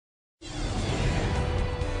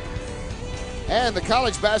And the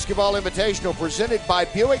College Basketball Invitational presented by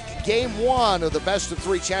Buick, Game 1 of the Best of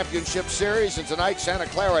 3 Championship Series. And tonight, Santa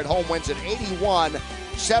Clara at home wins at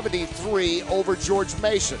 81-73 over George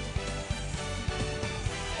Mason.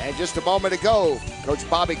 And just a moment ago, Coach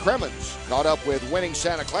Bobby Crimmins caught up with winning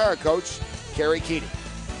Santa Clara coach Kerry Keating.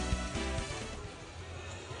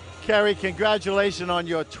 Kerry, congratulations on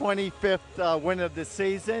your 25th win of the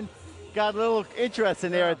season. Got a little interest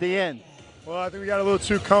in there at the end. Well, I think we got a little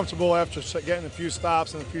too comfortable after getting a few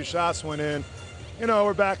stops and a few shots went in. You know,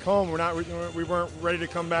 we're back home. We weren't ready to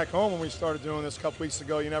come back home when we started doing this a couple weeks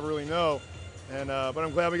ago. You never really know. And but I'm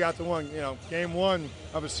glad we got the one. You know, game 1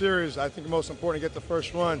 of a series. I think the most important to get the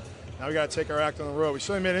first one. Now we got to take our act on the road. We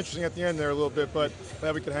certainly made it interesting at the end there a little bit, but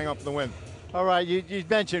glad we could hang on for the win. All right, you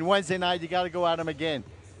mentioned Wednesday night. You got to go at them again.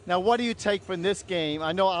 Now, what do you take from this game?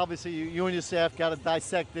 I know obviously you and your staff got to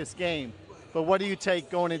dissect this game. But what do you take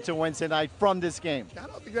going into Wednesday night from this game? I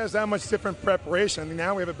don't think there's that much different preparation. I mean,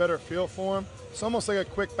 now we have a better feel for them. It's almost like a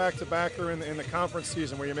quick back-to-backer in the conference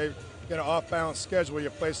season where you maybe get an off-balance schedule where you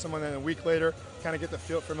play someone and a week later kind of get the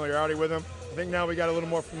familiarity with them. I think now we got a little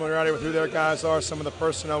more familiarity with who their guys are, some of the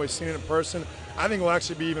personnel. We've seen it in person. I think we'll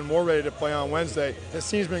actually be even more ready to play on Wednesday. This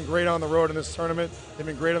team's been great on the road in this tournament. They've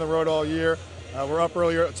been great on the road all year. We're up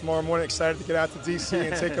earlier tomorrow morning, excited to get out to D.C.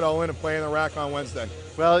 and take it all in and play in the rack on Wednesday.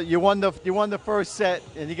 Well, you won the first set,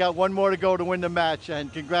 and you got one more to go to win the match.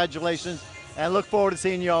 And congratulations, and look forward to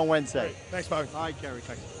seeing you on Wednesday. Great. Thanks, Bobby. All right, Kerry.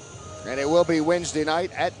 Thanks. And it will be Wednesday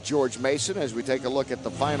night at George Mason as we take a look at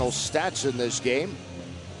the final stats in this game.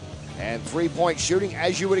 And three-point shooting,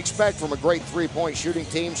 as you would expect from a great three-point shooting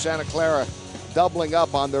team. Santa Clara doubling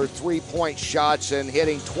up on their three-point shots and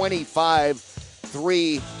hitting 25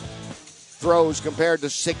 3 throws compared to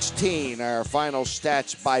 16. Our final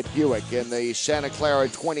stats by Buick in the Santa Clara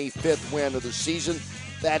 25th win of the season.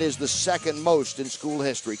 That is the second most in school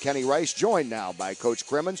history. Kenny Rice joined now by Coach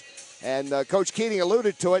Crimmins. And Coach Keating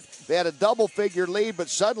alluded to it. They had a double-figure lead, but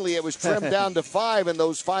suddenly it was trimmed down to 5 in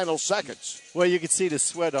those final seconds. Well, you could see the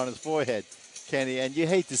sweat on his forehead, Kenny, and you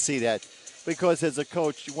hate to see that because as a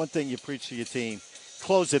coach, one thing you preach to your team,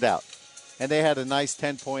 close it out. And they had a nice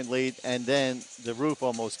 10-point lead, and then the roof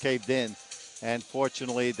almost caved in. And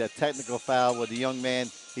fortunately, that technical foul with the young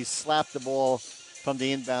man, he slapped the ball from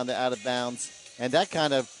the inbound to out of bounds. And that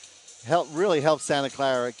kind of really helped Santa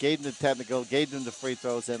Clara, gave them the technical, gave them the free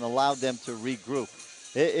throws, and allowed them to regroup.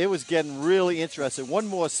 It was getting really interesting. One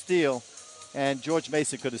more steal, and George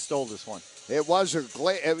Mason could have stole this one. It was,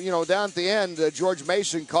 down at the end, George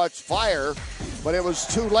Mason caught fire, but it was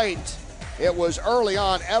too late. It was early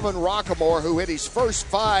on Evan Rockamore who hit his first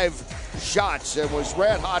 5 shots and was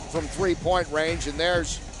red hot from three-point range. And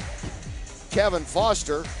there's Kevin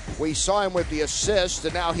Foster. We saw him with the assist,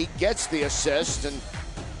 and now he gets the assist. And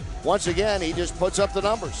once again, he just puts up the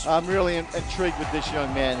numbers. I'm really intrigued with this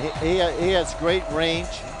young man. He has great range.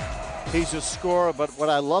 He's a scorer, but what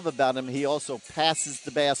I love about him, he also passes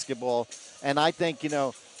the basketball. And I think,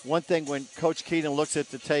 one thing when Coach Keating looks at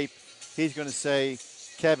the tape, he's going to say,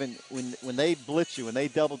 Kevin, when they blitz you, when they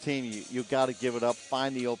double team you, you got to give it up,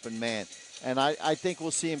 find the open man. And I think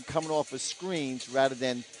we'll see him coming off of screens rather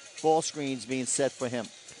than ball screens being set for him.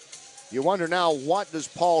 You wonder now, what does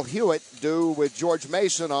Paul Hewitt do with George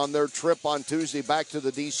Mason on their trip on Tuesday back to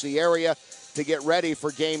the D.C. area to get ready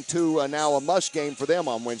for Game 2, now a must game for them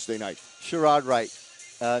on Wednesday night? Sherrod Wright,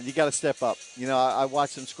 you got to step up. I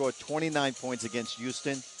watched him score 29 points against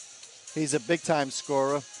Houston. He's a big-time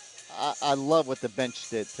scorer. I love what the bench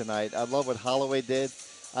did tonight. I love what Holloway did.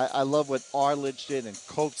 I love what Arledge did and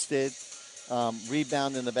Coates did,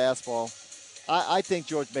 rebounding the basketball. I think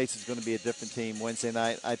George Mason's going to be a different team Wednesday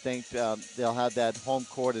night. I think they'll have that home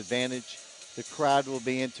court advantage. The crowd will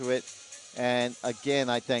be into it. And, again,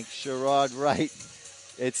 I think Sherrod Wright,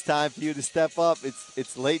 it's time for you to step up.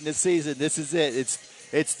 It's late in the season. This is it.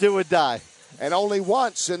 It's do or die. And only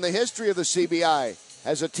once in the history of the CBI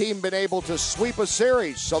has a team been able to sweep a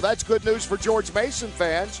series. So that's good news for George Mason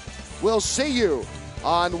fans. We'll see you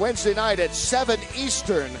on Wednesday night at 7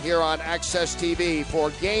 Eastern here on Access TV for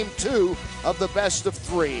Game 2 of the Best of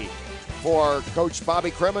 3. For Coach Bobby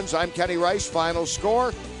Crimmins, I'm Kenny Rice. Final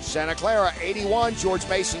score, Santa Clara 81, George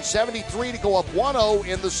Mason 73 to go up 1-0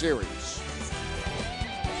 in the series.